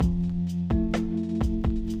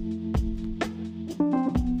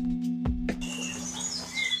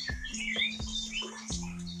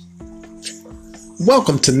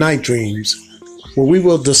Welcome to Night Dreams, where we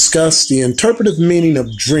will discuss the interpretive meaning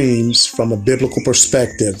of dreams from a biblical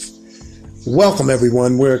perspective. Welcome,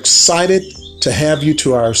 everyone. We're excited to have you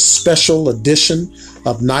to our special edition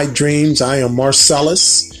of Night Dreams. I am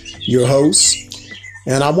Marcellus, your host,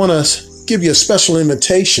 and I want to give you a special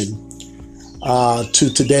invitation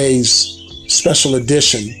to today's special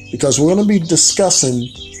edition because we're going to be discussing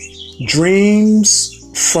dreams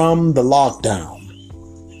from the lockdown.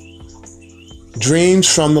 Dreams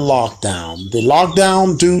from the lockdown. The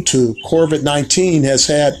lockdown due to COVID-19 has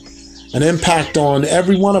had an impact on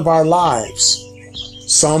every one of our lives,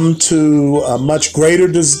 some to a much greater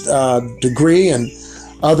degree and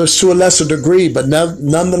others to a lesser degree, but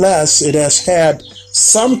nonetheless, it has had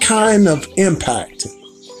some kind of impact.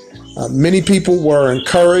 Many people were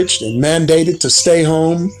encouraged and mandated to stay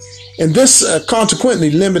home, and this consequently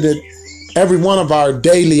limited every one of our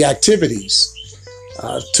daily activities.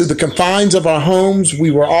 To the confines of our homes, we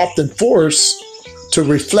were often forced to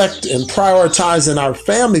reflect and prioritize in our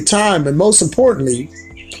family time, and most importantly,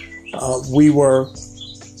 we were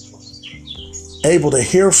able to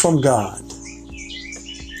hear from God.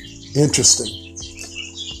 Interesting.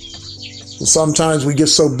 Sometimes we get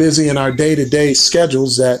so busy in our day-to-day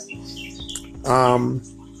schedules that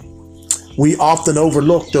we often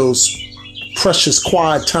overlook those precious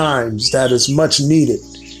quiet times that is much needed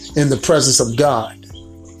in the presence of God.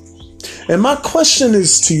 And my question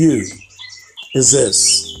is to you is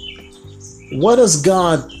this: what has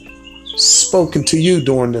God spoken to you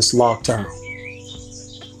during this lockdown?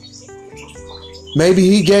 Maybe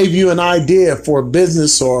he gave you an idea for a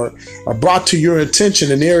business or brought to your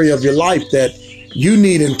attention an area of your life that you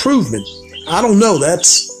need improvement. I don't know.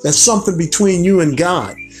 That's something between you and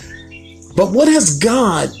God. But what has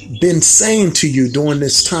God been saying to you during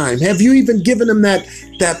this time? Have you even given him that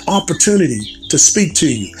opportunity to speak to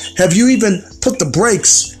you? Have you even put the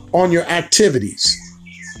brakes on your activities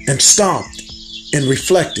and stopped and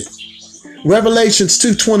reflected? Revelations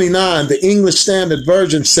 2:29, the English Standard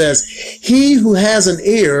Version says, "He who has an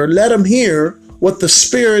ear, let him hear what the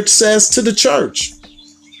Spirit says to the church."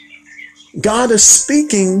 God is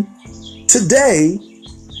speaking today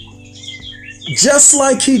just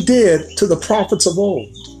like he did to the prophets of old.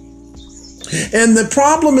 And the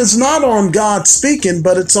problem is not on God speaking,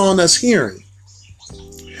 but it's on us hearing.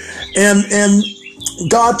 And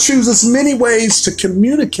God chooses many ways to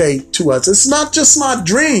communicate to us. It's not just not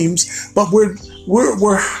dreams, but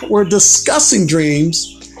we're discussing dreams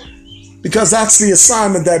because that's the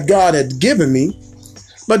assignment that God had given me.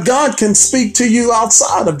 But God can speak to you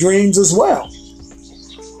outside of dreams as well.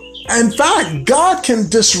 In fact, God can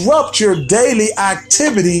disrupt your daily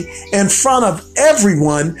activity in front of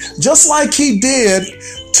everyone, just like he did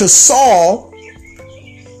to Saul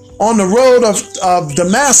on the road of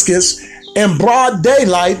Damascus in broad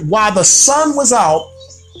daylight while the sun was out.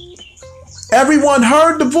 Everyone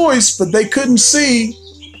heard the voice, but they couldn't see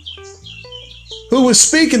who was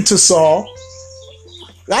speaking to Saul.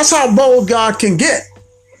 That's how bold God can get.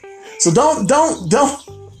 So don't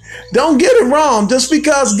get it wrong. Just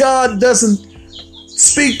because God doesn't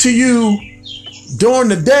speak to you during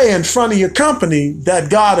the day in front of your company, that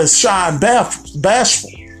God is shy and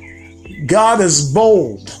bashful. God is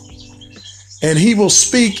bold, and he will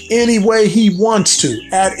speak any way he wants to,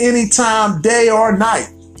 at any time, day or night.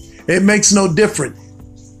 It makes no difference.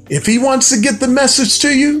 If he wants to get the message to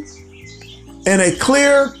you in a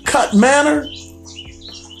clear-cut manner,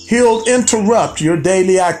 he'll interrupt your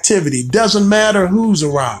daily activity. Doesn't matter who's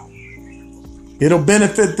around. It'll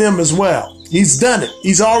benefit them as well. He's done it.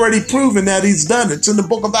 He's already proven that he's done it. It's in the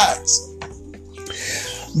book of Acts.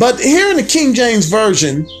 But here in the King James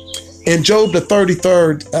Version, in Job, the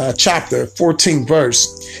 33rd chapter, 14th verse,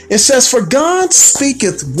 it says, "For God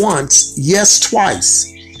speaketh once, yes, twice,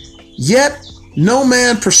 yet no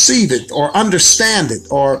man perceiveth or understand it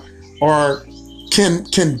or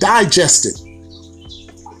can digest it.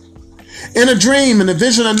 In a dream, in a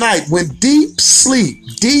vision of night, when deep sleep,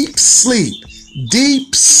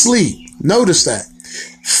 notice that,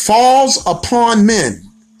 falls upon men,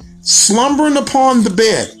 slumbering upon the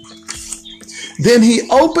bed. Then he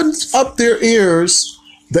opens up their ears,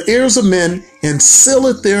 the ears of men, and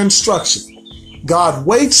sealeth their instruction." God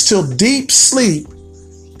waits till deep sleep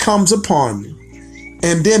comes upon you,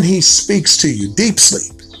 and then he speaks to you. Deep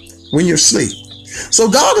sleep, when you're asleep. So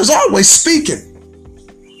God is always speaking.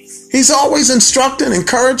 He's always instructing,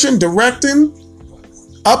 encouraging, directing,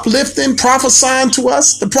 uplifting, prophesying to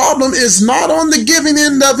us. The problem is not on the giving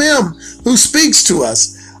end of him who speaks to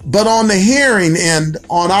us, but on the hearing end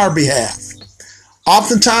on our behalf.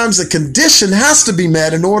 Oftentimes the condition has to be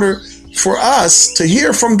met in order for us to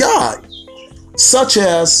hear from God. such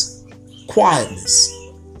as quietness,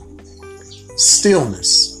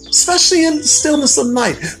 stillness, especially in the stillness of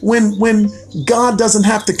night, when God doesn't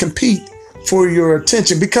have to compete for your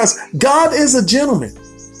attention, because God is a gentleman,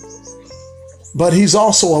 but he's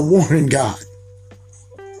also a warning God.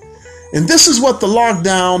 And this is what the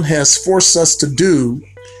lockdown has forced us to do.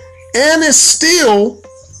 And it's still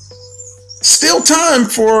time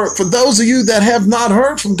for those of you that have not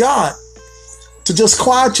heard from God to just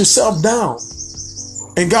quiet yourself down,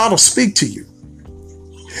 and God will speak to you.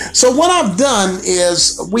 So what I've done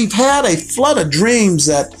is we've had a flood of dreams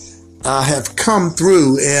that have come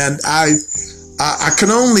through, and I can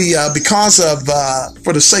only, because of,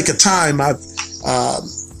 for the sake of time,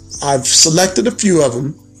 I've selected a few of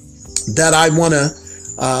them that I want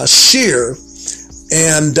to share,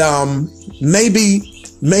 and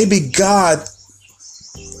maybe God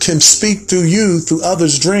can speak through you through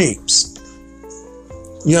others' dreams.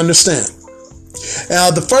 You understand?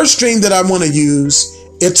 The first dream that I want to use,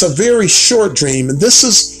 it's a very short dream, and this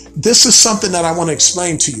is something that I want to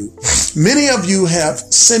explain to you. Many of you have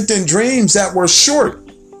sent in dreams that were short,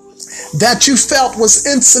 that you felt was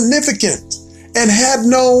insignificant and had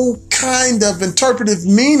no kind of interpretive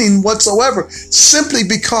meaning whatsoever, simply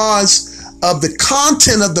because of the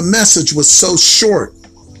content of the message was so short.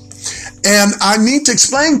 And I need to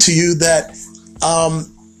explain to you that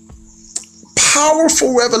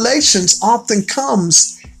powerful revelations often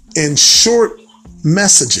comes in short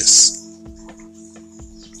messages.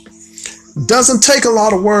 Doesn't take a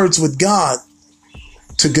lot of words with God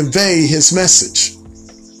to convey his message.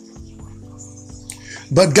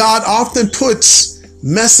 But God often puts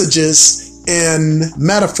messages in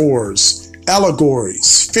metaphors,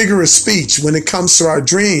 allegories, figure of speech when it comes to our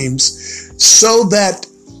dreams, so that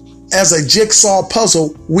as a jigsaw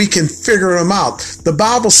puzzle, we can figure them out. The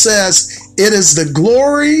Bible says it is the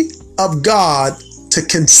glory of God to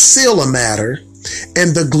conceal a matter,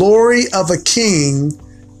 and the glory of a king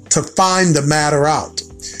to find the matter out.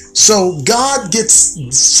 So God gets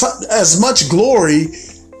as much glory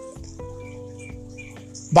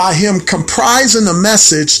by him comprising a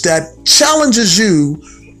message that challenges you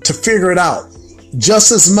to figure it out,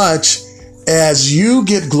 just as much as you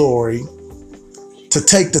get glory to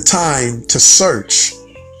take the time to search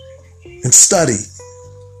and study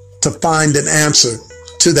to find an answer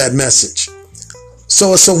to that message.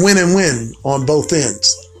 So it's a win and win on both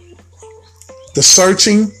ends. The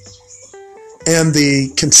searching and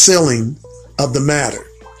the concealing of the matter.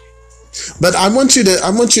 But I want you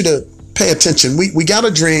to pay attention. We got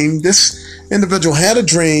a dream. This individual had a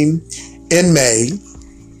dream in May,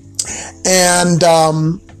 and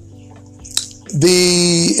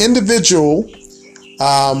the individual,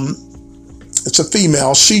 it's a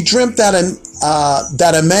female. She dreamt that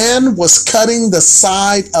a man was cutting the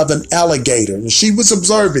side of an alligator, and she was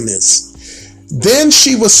observing this. Then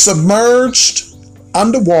she was submerged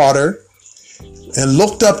underwater and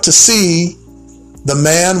looked up to see the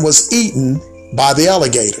man was eaten by the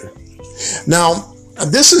alligator. Now,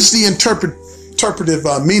 this is the interpretive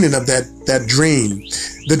meaning of that dream.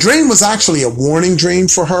 The dream was actually a warning dream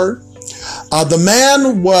for her. The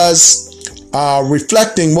man was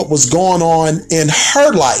reflecting what was going on in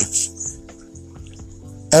her life,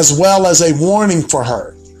 as well as a warning for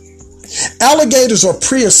her. Alligators are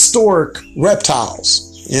prehistoric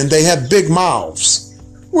reptiles, and they have big mouths,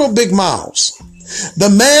 real big mouths. The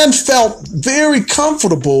man felt very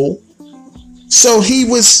comfortable, so he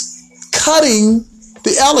was cutting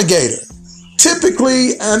the alligator.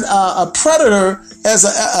 Typically, a predator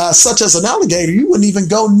such as an alligator, you wouldn't even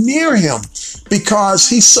go near him because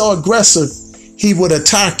he's so aggressive, he would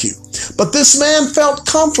attack you. But this man felt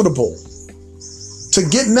comfortable to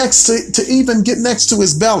get next to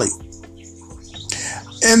his belly.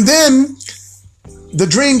 And then the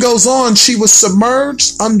dream goes on. She was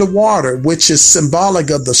submerged underwater, which is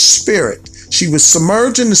symbolic of the spirit. She was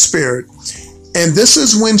submerged in the spirit. And this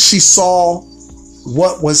is when she saw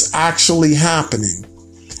what was actually happening.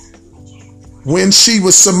 When she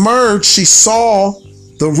was submerged, she saw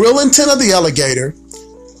the real intent of the alligator,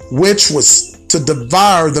 which was to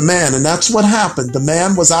devour the man. And that's what happened. The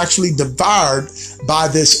man was actually devoured by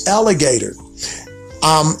this alligator.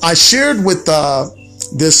 I shared with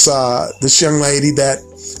this young lady that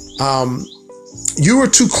you were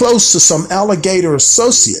too close to some alligator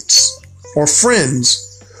associates or friends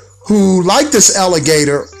who, like this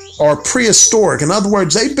alligator, are prehistoric. In other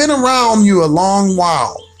words, they've been around you a long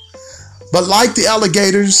while. But like the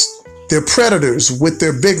alligators, they're predators with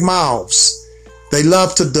their big mouths. They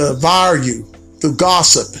love to devour you through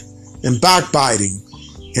gossip and backbiting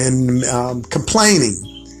and complaining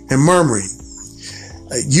and murmuring.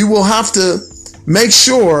 You will have to make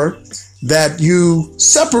sure that you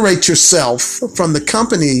separate yourself from the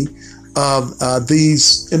company of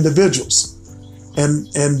these individuals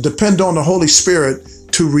and depend on the Holy Spirit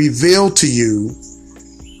to reveal to you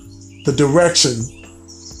the direction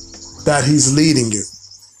that he's leading you.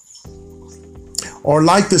 Or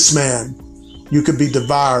like this man, you could be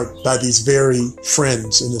devoured by these very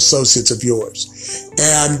friends and associates of yours.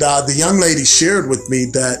 And the young lady shared with me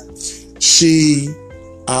that she,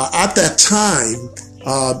 at that time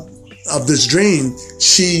of this dream,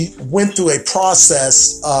 she went through a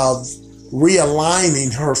process of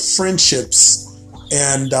realigning her friendships.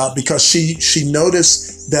 And because she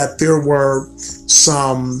noticed that there were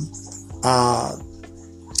some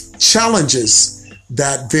challenges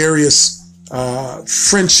that various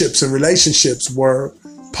friendships and relationships were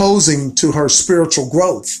posing to her spiritual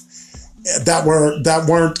growth that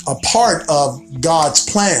weren't a part of God's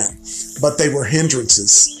plan, but they were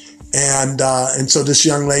hindrances. And so this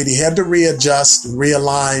young lady had to readjust and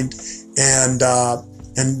realign and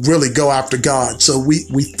really go after God. So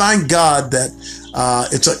we thank God that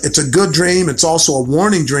it's a good dream. It's also a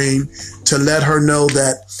warning dream to let her know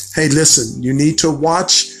that, hey, listen, you need to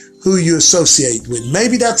watch who you associate with.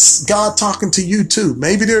 Maybe that's God talking to you too.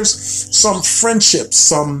 Maybe there's some friendships,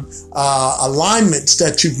 some alignments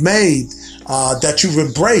that you've made, that you've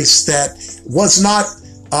embraced that was not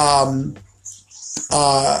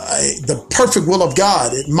the perfect will of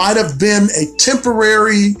God. It might have been a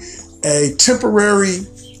temporary, a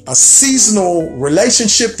seasonal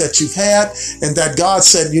relationship that you've had, and that God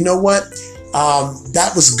said, you know what,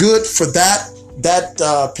 that was good for that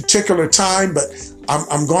particular time, but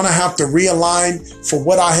I'm going to have to realign for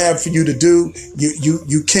what I have for you to do.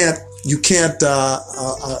 You can't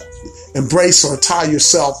embrace or tie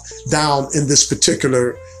yourself down in this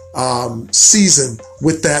particular season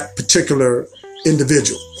with that particular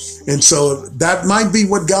individual. And so that might be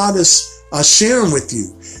what God is sharing with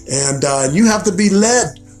you. And you have to be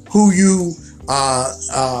led who you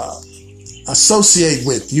associate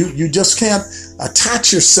with. You just can't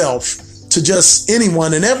attach yourself to just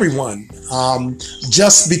anyone and everyone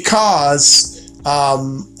just because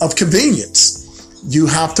of convenience. You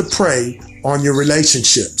have to pray on your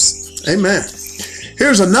relationships. Amen.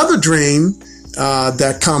 Here's another dream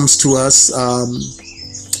that comes to us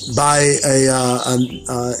by an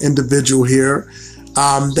individual here.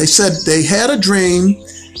 They said they had a dream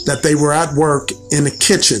that they were at work in a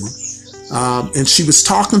kitchen, and she was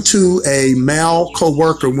talking to a male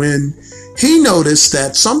co-worker when he noticed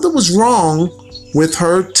that something was wrong with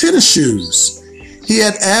her tennis shoes. He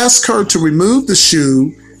had asked her to remove the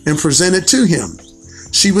shoe and present it to him.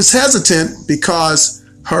 She was hesitant because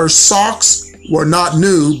her socks were not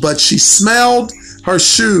new, but she smelled her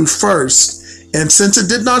shoe first, and since it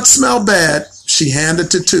did not smell bad, she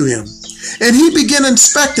handed it to him. And he began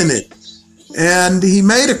inspecting it, and he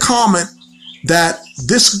made a comment that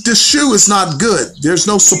this shoe is not good. There's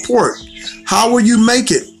no support. How will you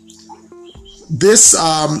make it?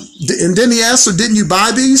 And then he asked her, didn't you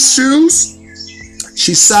buy these shoes?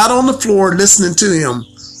 She sat on the floor listening to him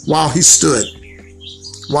while he stood.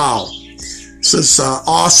 Wow. So it's an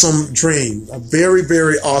awesome dream, a very,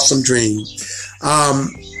 very awesome dream.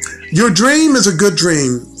 Your dream is a good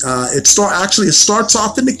dream. It starts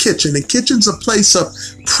off in the kitchen. The kitchen's a place of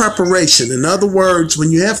preparation. In other words, when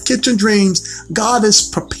you have kitchen dreams, God is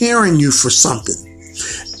preparing you for something.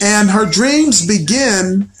 And her dreams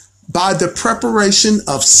begin by the preparation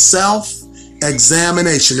of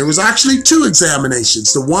self-examination. There was actually two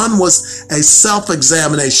examinations. The one was a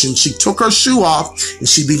self-examination. She took her shoe off and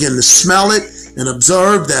she began to smell it and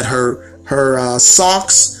observed that her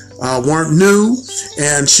socks weren't new,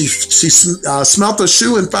 and she smelt her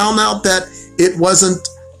shoe and found out that it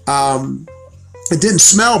didn't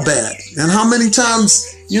smell bad. And how many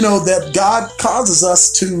times, that God causes us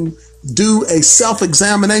to do a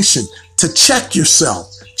self-examination, to check yourself,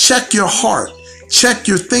 check your heart, check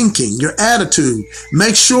your thinking, your attitude.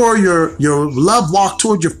 Make sure your love walk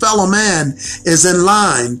toward your fellow man is in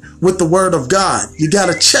line with the word of God. You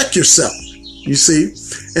got to check yourself, you see.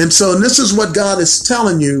 And so this is what God is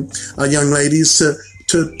telling you, young ladies, to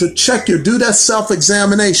check do that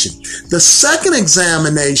self-examination. The second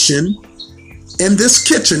examination in this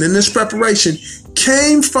kitchen, in this preparation,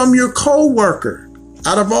 came from your co-worker,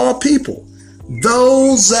 out of all people,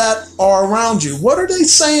 those that are around you. What are they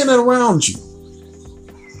saying around you?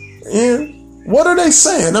 And what are they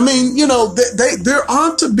saying? I mean, there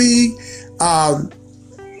ought to be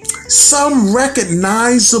some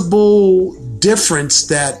recognizable difference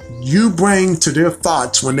that you bring to their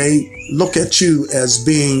thoughts when they look at you as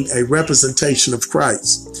being a representation of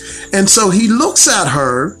Christ. And so he looks at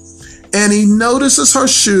her and he notices her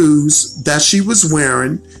shoes that she was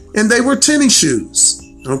wearing, and they were tennis shoes.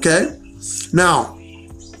 Okay? Now,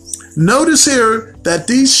 notice here that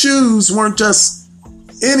these shoes weren't just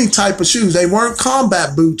any type of shoes. They weren't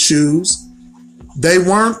combat boot shoes. They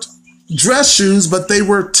weren't dress shoes, but they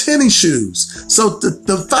were tennis shoes. So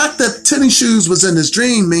the fact that tennis shoes was in his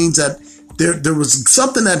dream means that there was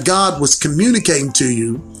something that God was communicating to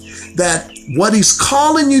you, that what he's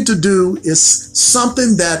calling you to do is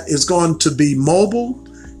something that is going to be mobile,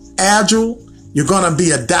 agile. You're going to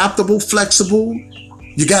be adaptable, flexible.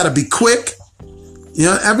 You got to be quick. You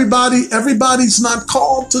know, everybody's not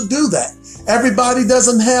called to do that. Everybody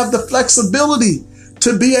doesn't have the flexibility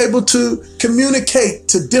to be able to communicate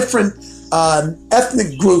to different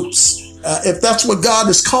ethnic groups, if that's what God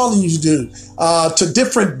is calling you to do, to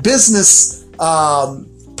different business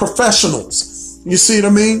professionals. You see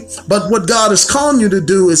what I mean? But what God is calling you to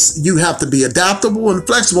do is you have to be adaptable and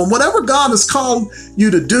flexible. And whatever God has called you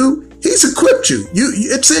to do, he's equipped you.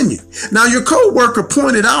 It's in you. Now, your co-worker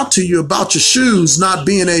pointed out to you about your shoes not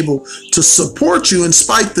being able to support you in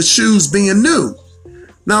spite the shoes being new.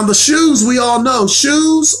 Now, the shoes, we all know,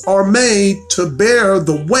 shoes are made to bear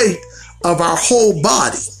the weight of our whole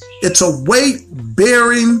body. It's a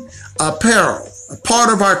weight-bearing apparel, a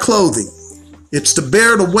part of our clothing. It's to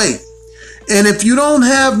bear the weight. And if you don't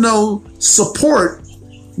have no support,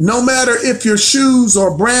 no matter if your shoes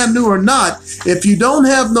are brand new or not, if you don't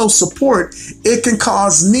have no support, it can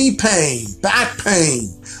cause knee pain, back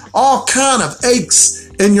pain, all kind of aches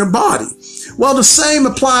in your body. Well, the same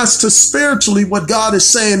applies to spiritually. What God is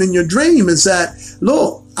saying in your dream is that,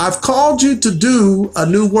 look, I've called you to do a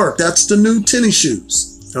new work. That's the new tennis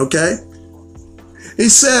shoes. Okay. He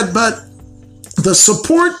said, but the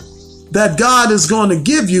support that God is going to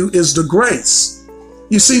give you is the grace.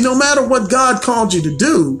 You see, no matter what God called you to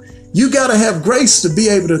do, you got to have grace to be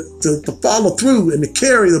able to follow through and to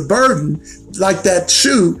carry the burden like that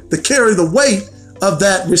shoe, to carry the weight of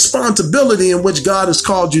that responsibility in which God has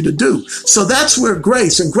called you to do. So that's where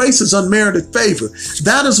grace, and grace is unmerited favor.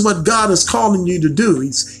 That is what God is calling you to do.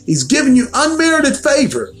 He's giving you unmerited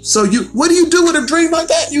favor. So what do you do with a dream like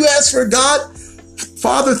that? You ask for God,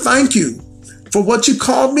 Father, thank you for what you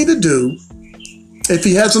called me to do. If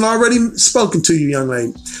he hasn't already spoken to you, young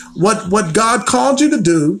lady, what God called you to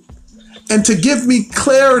do, and to give me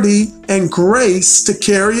clarity and grace to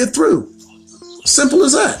carry it through. Simple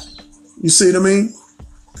as that. You see what I mean?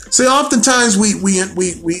 See, oftentimes we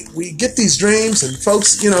get these dreams, and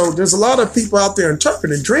folks, you know, there's a lot of people out there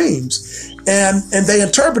interpreting dreams, and they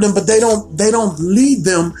interpret them, but they don't lead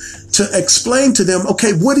them to explain to them,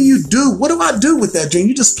 okay, what do you do? What do I do with that dream?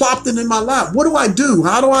 You just plopped it in my lap. What do I do?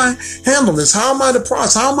 How do I handle this? How am I to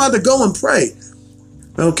process? How am I to go and pray?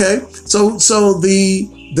 Okay, so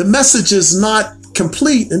the message is not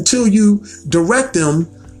complete until you direct them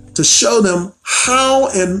to show them how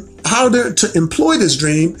they're to employ this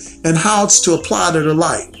dream and how it's to apply to their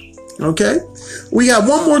life. Okay, we have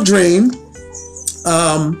one more dream.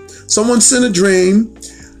 Someone sent a dream.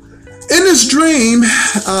 In this dream,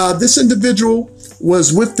 this individual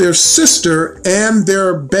was with their sister and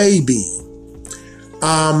their baby.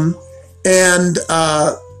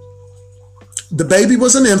 The baby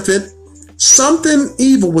was an infant. Something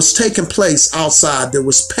evil was taking place outside. There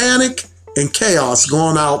was panic and chaos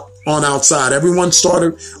going on outside. Everyone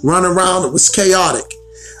started running around. It was chaotic.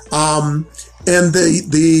 And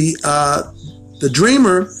the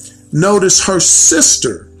dreamer noticed her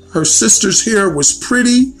sister. Her sister's hair was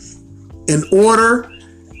pretty, in order,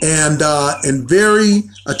 and very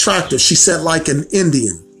attractive. She said, like an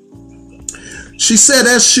Indian. She said,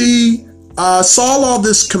 as she saw all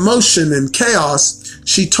this commotion and chaos,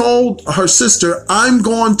 she told her sister, I'm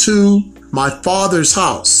going to my father's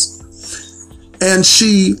house. And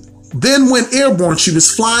she then went airborne. She was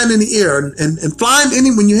flying in the air, and flying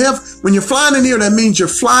when you're flying in the air, that means you're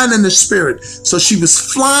flying in the spirit. So she was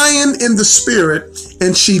flying in the spirit,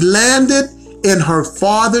 and she landed in her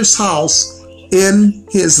father's house in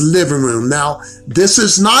his living room. Now, this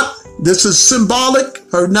is symbolic.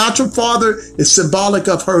 Her natural father is symbolic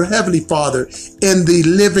of her heavenly father in the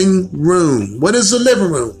living room. What is the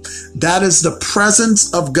living room? That is the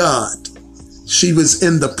presence of God. She was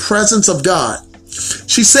in the presence of God.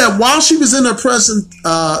 She said while she was in her presence,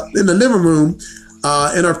 in the living room,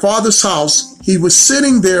 in her father's house, he was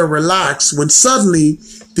sitting there relaxed when suddenly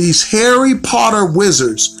these Harry Potter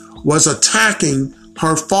wizards was attacking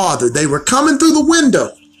her father. They were coming through the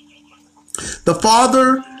window. The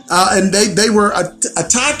father, and they were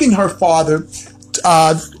attacking her father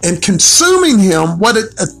and consuming him. What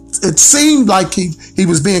it seemed like he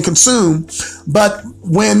was being consumed, but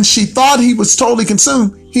when she thought he was totally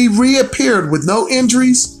consumed, he reappeared with no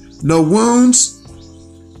injuries, no wounds.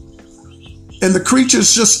 And the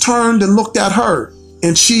creatures just turned and looked at her.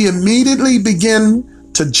 And she immediately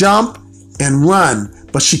began to jump and run,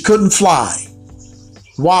 but she couldn't fly.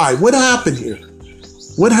 Why? What happened here?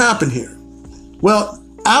 What happened here? Well,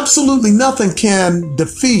 absolutely nothing can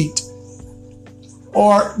defeat,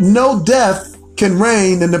 or no death can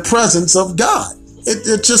reign in the presence of God.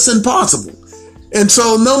 It's just impossible. And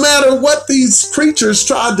so no matter what these creatures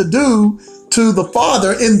tried to do to the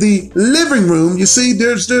Father in the living room, you see,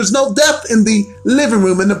 there's no death in the living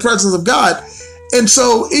room in the presence of God. And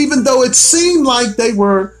so even though it seemed like they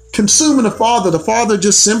were consuming the Father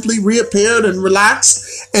just simply reappeared and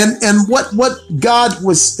relaxed. And what God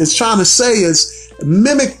is trying to say is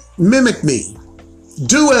mimic me.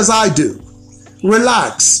 Do as I do.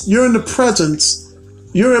 Relax. You're in the presence.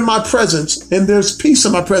 You're in my presence, and there's peace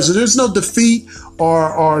in my presence. There's no defeat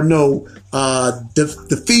or no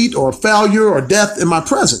defeat or failure or death in my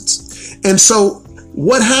presence. And so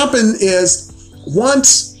what happened is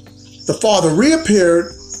once the Father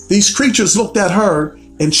reappeared, these creatures looked at her,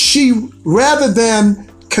 and she, rather than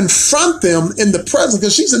confront them in the presence,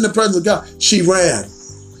 because she's in the presence of God, she ran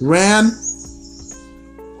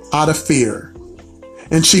out of fear.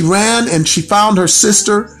 And she ran and she found her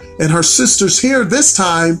sister, and her sister's hair this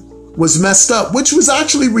time was messed up, which was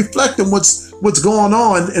actually reflecting what's going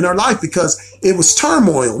on in her life, because it was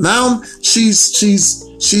turmoil. Now she's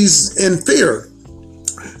in fear.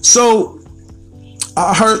 So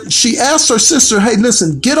she asked her sister, "Hey,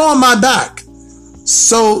 listen, get on my back."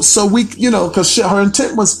 So we, because her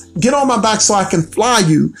intent was, get on my back so I can fly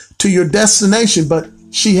you to your destination. But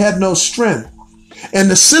she had no strength.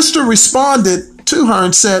 And the sister responded to her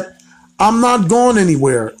and said, "I'm not going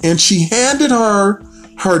anywhere." And she handed her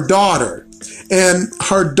her daughter. And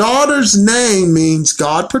her daughter's name means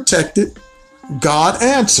God protected, God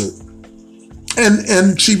answered.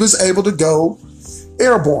 And she was able to go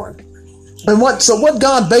airborne. And what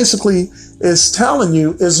God basically is telling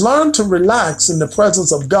you is learn to relax in the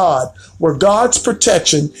presence of God, where God's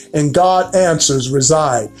protection and God answers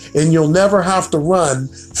reside. And you'll never have to run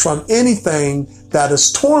from anything that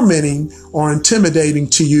is tormenting or intimidating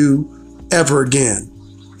to you ever again.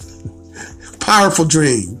 Powerful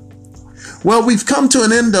dream. Well, we've come to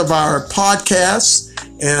an end of our podcast,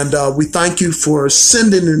 and we thank you for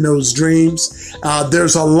sending in those dreams.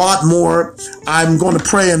 There's a lot more. I'm going to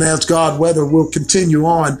pray and ask God whether we'll continue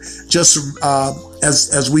on just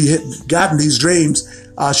as we have gotten these dreams,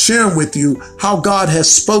 sharing with you how God has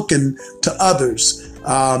spoken to others.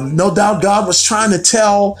 No doubt God was trying to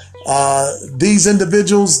tell these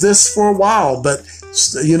individuals this for a while, but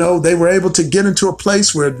they were able to get into a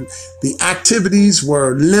place where the activities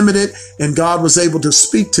were limited and God was able to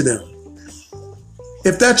speak to them.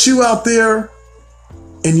 If that's you out there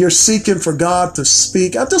and you're seeking for God to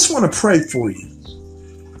speak, I just want to pray for you.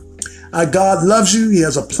 God loves you. He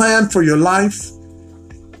has a plan for your life.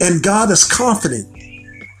 And God is confident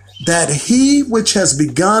that he which has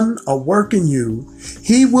begun a work in you,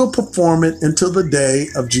 he will perform it until the day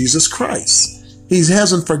of Jesus Christ. He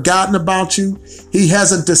hasn't forgotten about you. He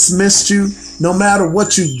hasn't dismissed you. No matter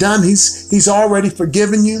what you've done, he's already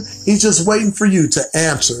forgiven you. He's just waiting for you to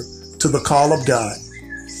answer to the call of God.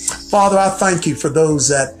 Father, I thank you for those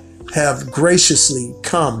that have graciously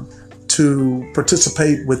come to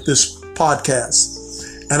participate with this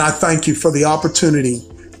podcast. And I thank you for the opportunity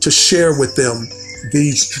to share with them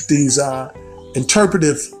these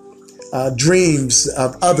interpretive dreams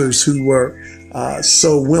of others who were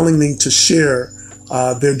so willingly to share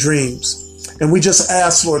their dreams. And we just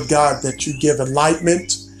ask, Lord God, that you give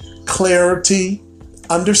enlightenment, clarity,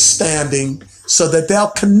 understanding, so that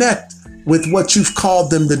they'll connect with what you've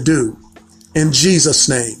called them to do. In Jesus'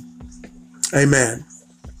 name, amen.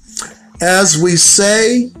 As we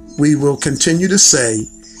say, we will continue to say,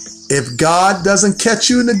 if God doesn't catch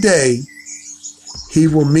you in the day, he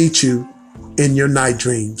will meet you in your night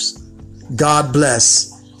dreams. God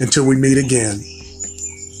bless until we meet again.